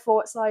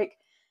therefore it's like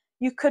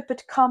you could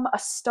become a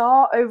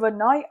star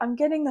overnight. I'm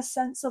getting the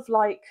sense of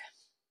like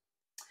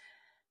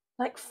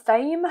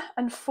fame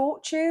and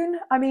fortune.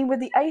 I mean, with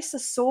the Ace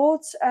of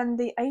Swords and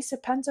the Ace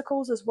of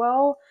Pentacles as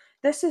well,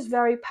 this is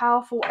very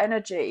powerful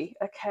energy,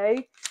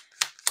 okay?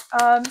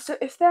 So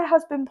if there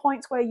has been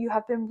points where you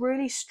have been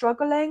really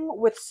struggling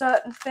with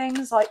certain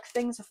things, like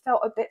things have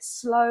felt a bit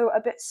slow,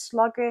 a bit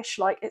sluggish,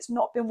 like it's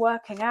not been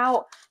working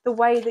out the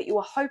way that you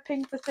were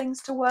hoping for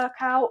things to work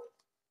out,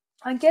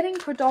 I'm getting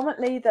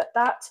predominantly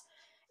that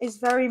is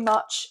very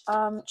much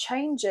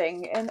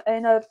changing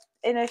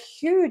in a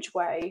huge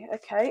way,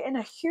 okay, in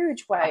a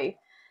huge way.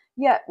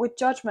 Yeah, with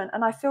Judgment,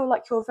 and I feel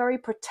like you're very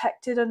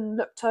protected and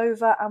looked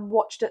over and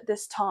watched at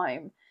this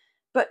time.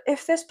 But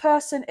if this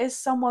person is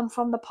someone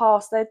from the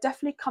past, they're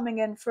definitely coming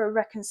in for a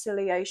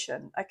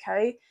reconciliation,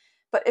 okay?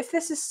 But if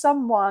this is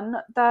someone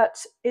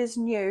that is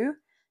new,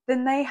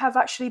 then they have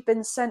actually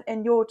been sent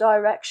in your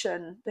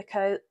direction,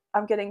 because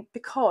I'm getting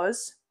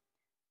because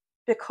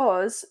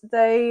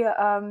they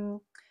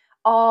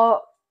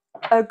are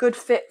a good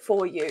fit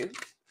for you.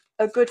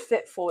 A good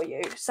fit for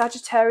you.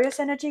 Sagittarius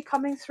energy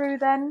coming through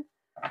then,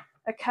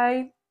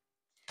 okay?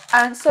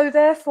 And so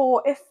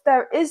therefore, if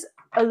there is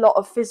a lot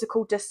of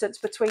physical distance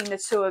between the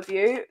two of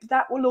you,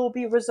 that will all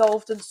be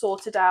resolved and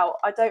sorted out.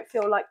 I don't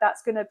feel like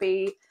that's going to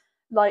be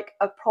like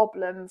a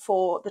problem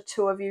for the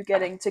two of you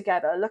getting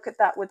together. Look at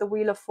that with the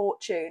Wheel of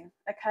Fortune,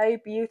 okay?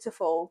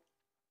 Beautiful.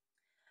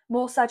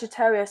 More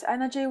Sagittarius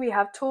energy. We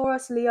have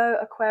Taurus, Leo,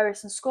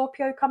 Aquarius, and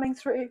Scorpio coming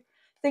through.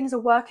 Things are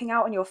working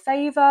out in your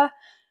favor.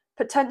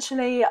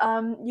 Potentially,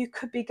 you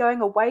could be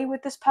going away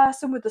with this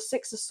person with the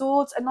Six of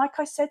Swords. And like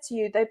I said to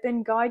you, they've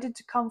been guided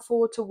to come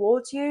forward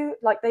towards you,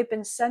 like they've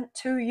been sent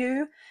to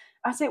you,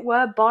 as it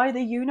were, by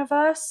the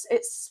universe.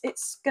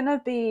 It's going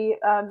to be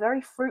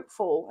very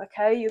fruitful,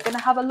 okay? You're going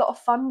to have a lot of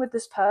fun with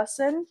this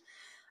person.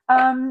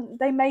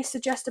 They may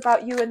suggest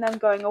about you and them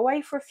going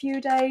away for a few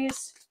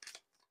days.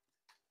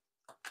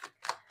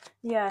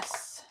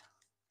 Yes.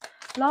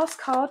 Last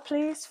card,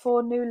 please,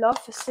 for new love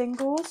for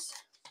singles.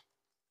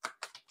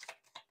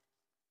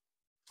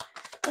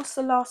 What's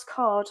the last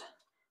card?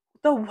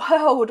 The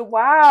World.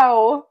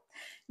 Wow.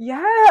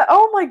 Yeah.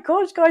 Oh my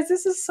gosh, guys,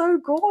 this is so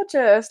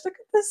gorgeous. Look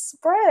at this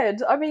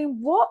spread. I mean,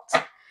 what?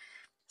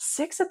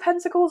 Six of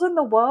Pentacles in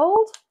the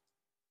World?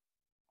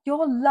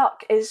 Your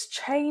luck is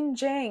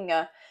changing.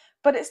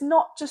 But it's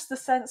not just the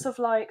sense of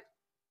like,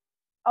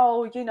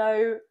 oh, you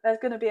know, there's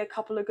going to be a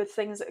couple of good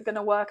things that are going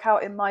to work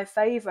out in my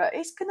favor.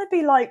 It's going to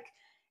be like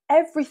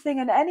everything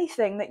and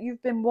anything that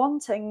you've been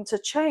wanting to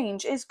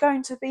change is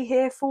going to be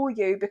here for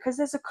you, because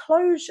there's a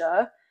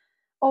closure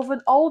of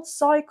an old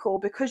cycle,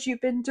 because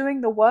you've been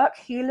doing the work,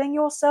 healing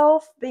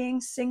yourself,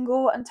 being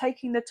single, and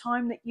taking the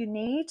time that you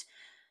need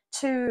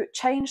to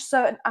change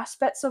certain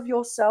aspects of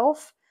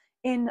yourself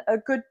in a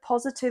good,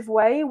 positive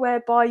way,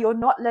 whereby you're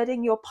not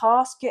letting your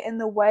past get in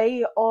the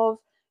way of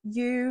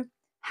you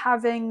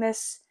having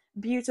this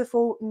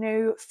beautiful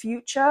new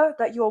future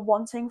that you're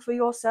wanting for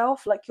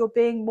yourself. Like, you're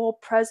being more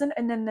present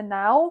and in the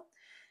now.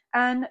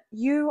 And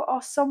you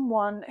are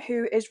someone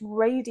who is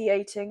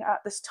radiating at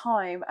this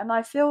time. And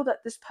I feel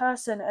that this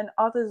person and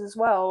others as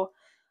well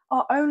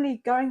are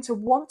only going to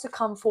want to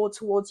come forward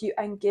towards you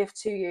and give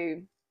to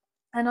you.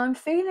 And I'm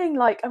feeling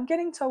like I'm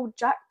getting told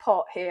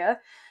jackpot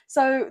here.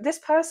 So this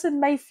person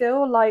may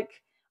feel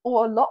like,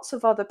 or lots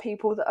of other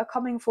people that are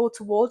coming forward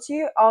towards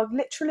you are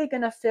literally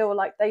going to feel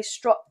like they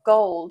struck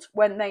gold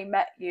when they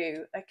met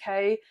you,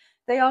 okay?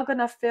 They are going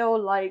to feel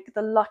like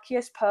the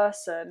luckiest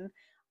person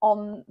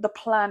on the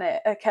planet,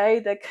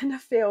 okay? They're going to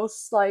feel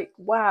like,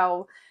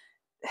 wow,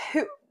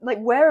 who, like,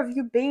 where have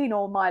you been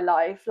all my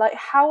life? Like,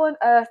 how on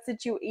earth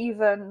did you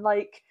even,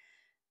 like,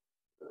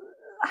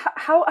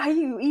 how are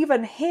you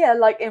even here,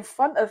 like, in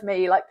front of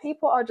me? Like,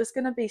 people are just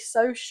going to be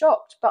so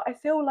shocked. But I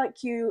feel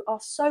like you are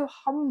so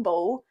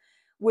humble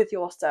with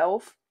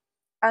yourself,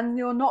 and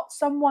you're not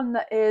someone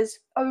that is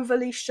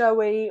overly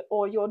showy,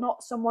 or you're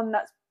not someone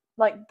that's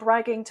like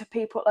bragging to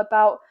people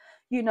about,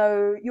 you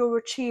know, your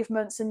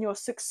achievements and your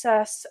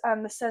success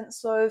and the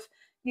sense of,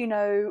 you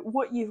know,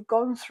 what you've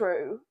gone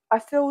through. I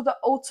feel that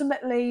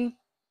ultimately,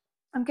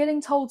 I'm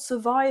getting told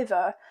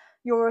survivor.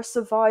 You're a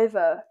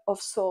survivor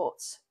of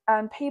sorts,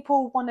 and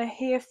people want to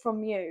hear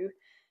from you,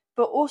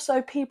 but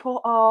also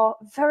people are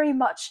very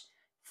much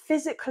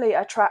physically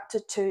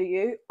attracted to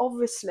you,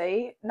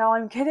 obviously. Now,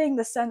 I'm getting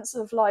the sense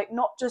of, like,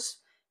 not just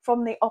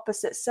from the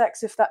opposite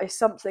sex, if that is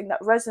something that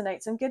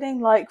resonates. I'm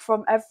getting like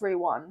from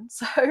everyone.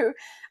 So,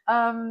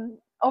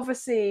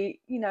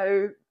 obviously, you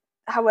know,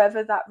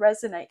 however that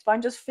resonates, but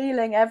I'm just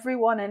feeling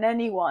everyone and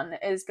anyone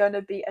is going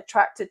to be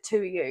attracted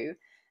to you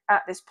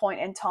at this point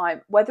in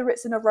time, whether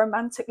it's in a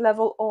romantic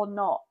level or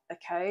not,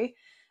 okay?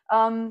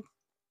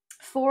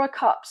 Four of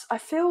Cups, I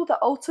feel that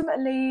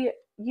ultimately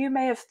you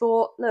may have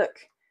thought, look,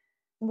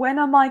 when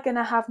am I going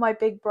to have my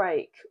big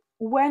break?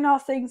 when are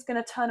things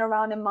going to turn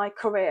around in my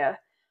career?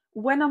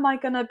 When am I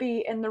going to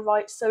be in the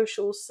right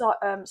social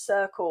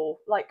circle?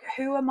 Like,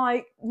 who am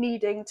I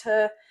needing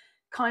to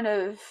kind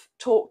of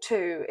talk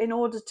to in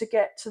order to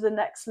get to the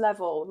next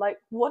level? Like,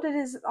 what it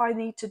is I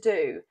need to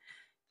do.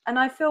 And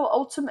I feel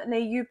ultimately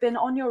you've been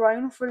on your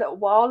own for a little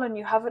while and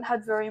you haven't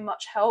had very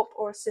much help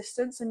or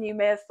assistance. And you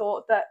may have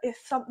thought that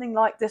if something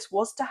like this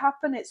was to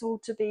happen, it's all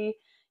to be,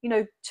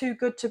 too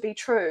good to be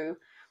true.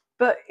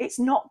 But it's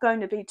not going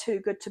to be too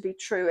good to be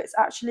true. It's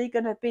actually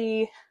going to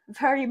be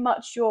very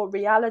much your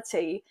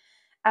reality.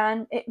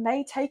 And it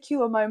may take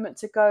you a moment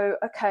to go,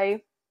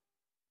 okay,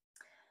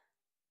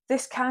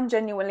 this can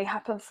genuinely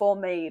happen for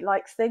me.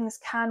 Like, things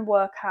can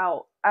work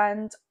out.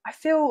 And I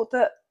feel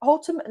that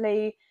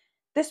ultimately,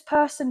 this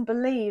person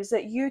believes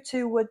that you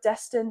two were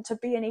destined to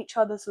be in each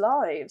other's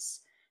lives.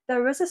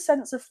 There is a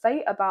sense of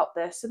fate about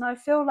this. And I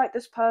feel like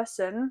this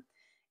person,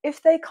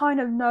 if they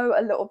kind of know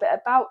a little bit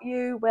about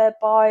you,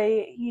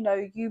 whereby,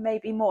 you may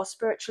be more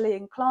spiritually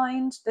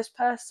inclined, this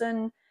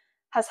person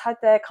has had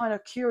their kind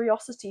of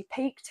curiosity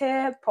piqued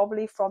here,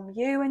 probably from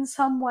you in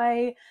some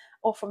way,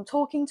 or from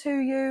talking to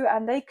you,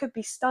 and they could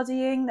be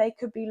studying, they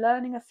could be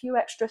learning a few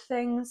extra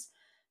things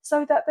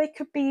so that they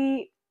could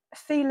be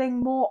feeling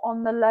more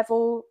on the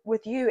level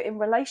with you in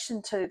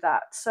relation to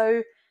that.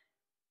 So,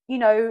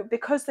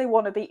 because they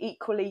want to be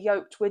equally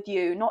yoked with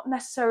you, not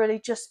necessarily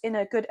just in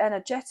a good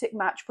energetic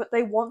match, but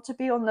they want to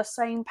be on the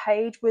same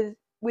page with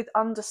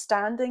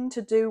understanding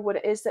to do what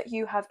it is that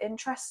you have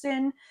interest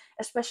in,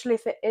 especially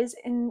if it is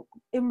in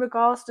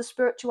regards to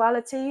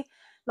spirituality.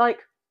 Like,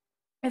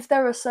 if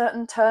there are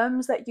certain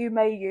terms that you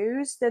may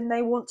use, then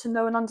they want to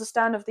know and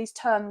understand of these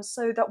terms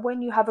so that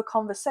when you have a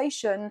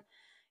conversation,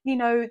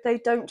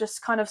 they don't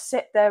just kind of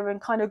sit there and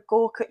kind of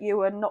gawk at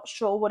you and not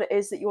sure what it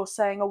is that you're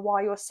saying or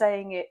why you're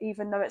saying it,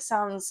 even though it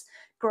sounds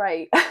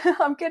great.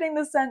 I'm getting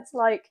the sense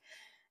like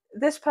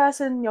this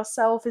person,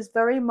 yourself, is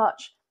very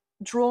much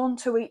drawn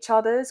to each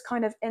other's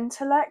kind of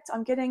intellect.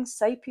 I'm getting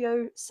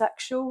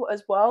sapiosexual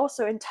as well.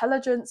 So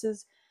intelligence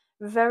is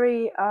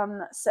very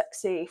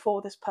sexy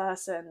for this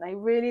person. They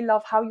really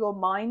love how your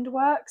mind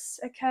works.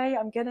 Okay,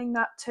 I'm getting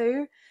that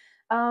too.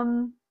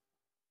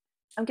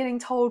 I'm getting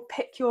told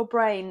pick your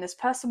brain. This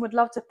person would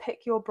love to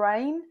pick your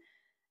brain,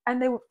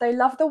 and they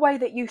love the way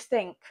that you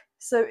think.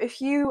 So if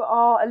you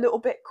are a little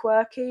bit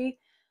quirky,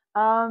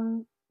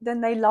 then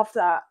they love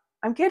that.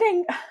 I'm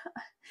getting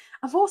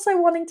I'm also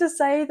wanting to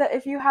say that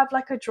if you have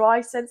like a dry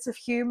sense of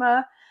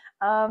humor,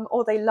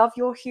 or they love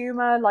your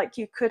humor, like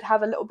you could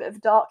have a little bit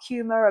of dark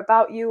humor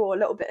about you or a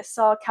little bit of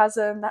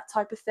sarcasm, that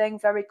type of thing,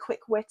 very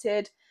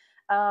quick-witted,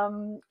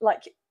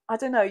 like, I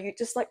don't know, you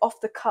just like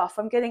off the cuff.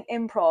 I'm getting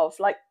improv.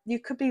 Like, you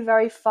could be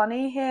very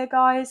funny here,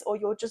 guys, or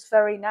you're just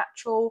very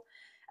natural.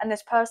 And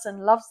this person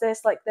loves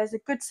this. Like, there's a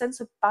good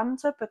sense of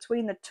banter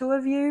between the two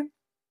of you.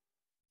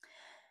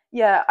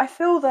 Yeah, I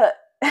feel that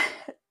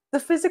the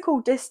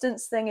physical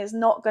distance thing is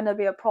not going to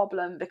be a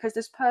problem because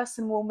this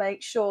person will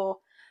make sure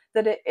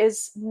that it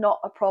is not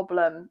a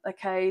problem.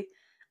 Okay,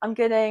 I'm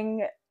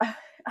getting,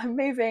 I'm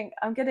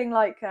getting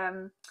like,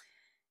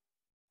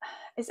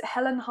 is it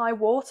hell and high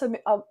water?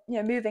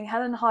 Moving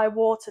hell and high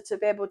water to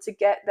be able to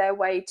get their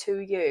way to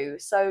you.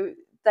 So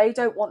they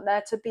don't want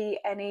there to be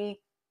any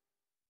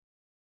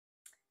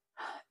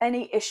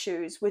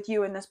issues with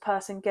you and this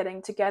person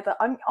getting together.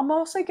 I'm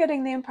also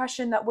getting the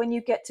impression that when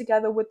you get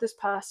together with this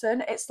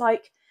person, it's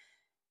like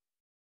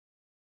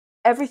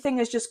everything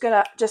is just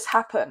gonna just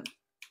happen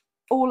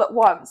all at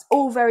once,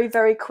 all very,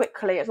 very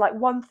quickly. It's like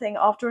one thing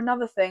after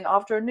another thing,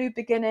 after a new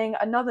beginning,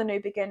 another new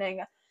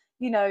beginning.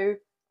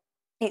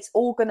 It's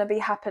all going to be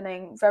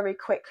happening very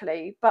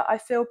quickly. But I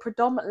feel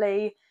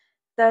predominantly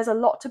there's a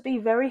lot to be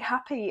very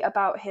happy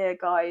about here,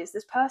 guys.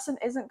 This person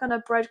isn't going to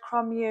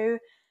breadcrumb you.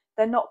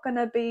 They're not going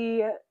to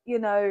be,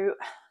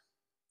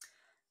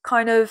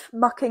 kind of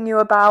mucking you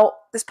about.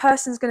 This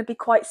person's going to be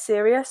quite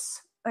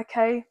serious,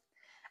 okay?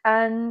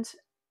 And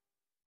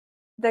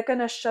they're going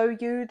to show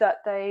you that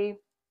they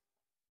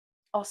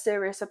are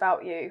serious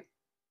about you.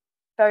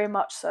 Very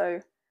much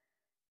so.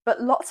 But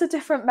lots of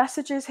different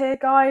messages here,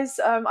 guys.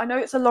 I know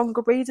it's a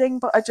longer reading,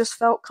 but I just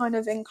felt kind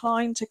of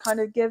inclined to kind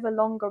of give a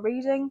longer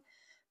reading.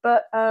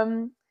 But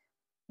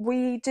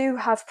we do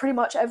have pretty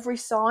much every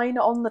sign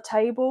on the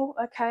table,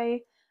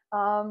 okay?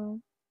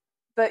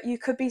 But you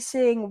could be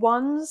seeing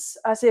ones,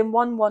 as in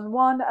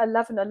 111,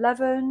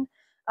 1111.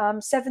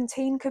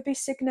 17 could be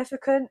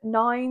significant,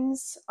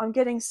 nines. I'm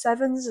getting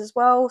sevens as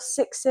well,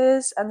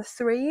 sixes and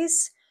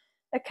threes,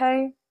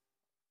 okay?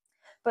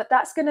 But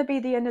that's going to be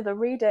the end of the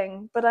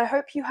reading. But I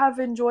hope you have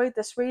enjoyed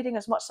this reading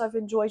as much as I've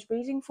enjoyed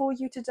reading for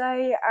you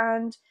today.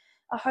 And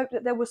I hope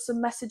that there was some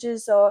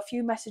messages, or a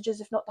few messages,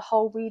 if not the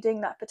whole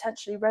reading, that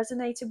potentially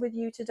resonated with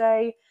you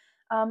today.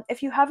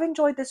 If you have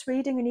enjoyed this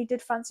reading and you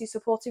did fancy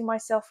supporting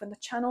myself and the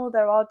channel,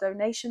 there are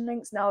donation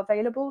links now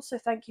available. So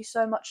thank you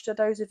so much to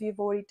those of you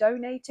who've already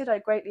donated. I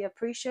greatly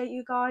appreciate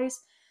you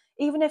guys.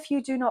 Even if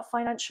you do not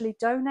financially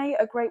donate,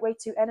 a great way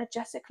to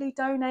energetically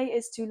donate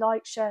is to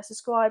like, share,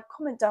 subscribe,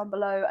 comment down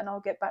below, and I'll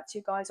get back to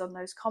you guys on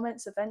those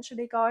comments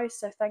eventually, guys.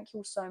 So thank you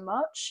all so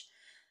much.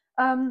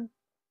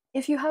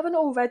 If you haven't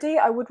already,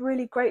 I would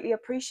really greatly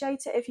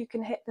appreciate it if you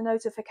can hit the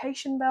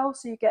notification bell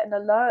so you get an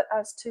alert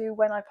as to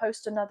when I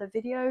post another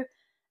video,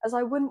 as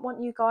I wouldn't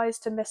want you guys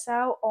to miss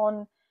out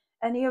on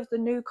any of the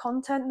new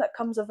content that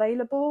comes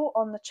available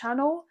on the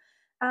channel.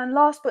 And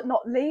last but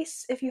not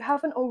least, if you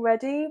haven't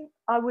already,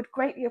 I would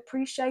greatly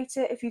appreciate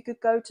it if you could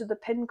go to the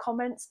pinned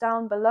comments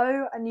down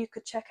below and you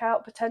could check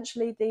out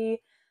potentially the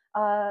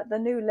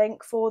new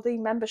link for the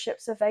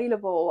memberships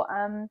available.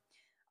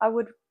 I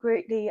would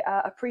greatly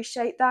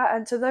appreciate that.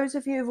 And to those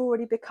of you who've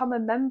already become a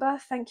member,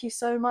 thank you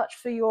so much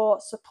for your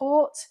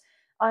support.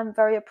 I'm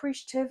very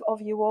appreciative of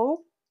you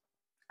all.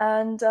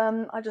 And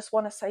I just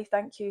want to say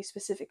thank you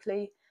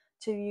specifically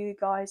to you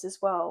guys as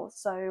well.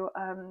 So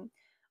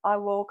I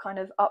will kind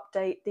of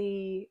update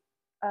the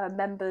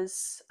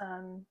members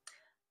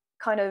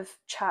kind of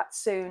chat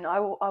soon. I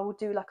will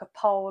do like a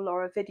poll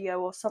or a video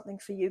or something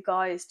for you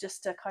guys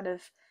just to kind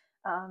of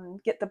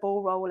get the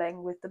ball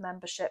rolling with the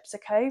memberships,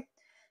 okay?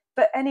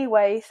 But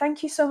anyway,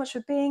 thank you so much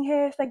for being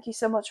here. Thank you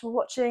so much for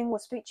watching. We'll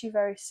speak to you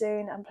very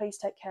soon, and please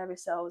take care of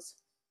yourselves.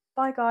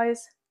 Bye,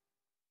 guys.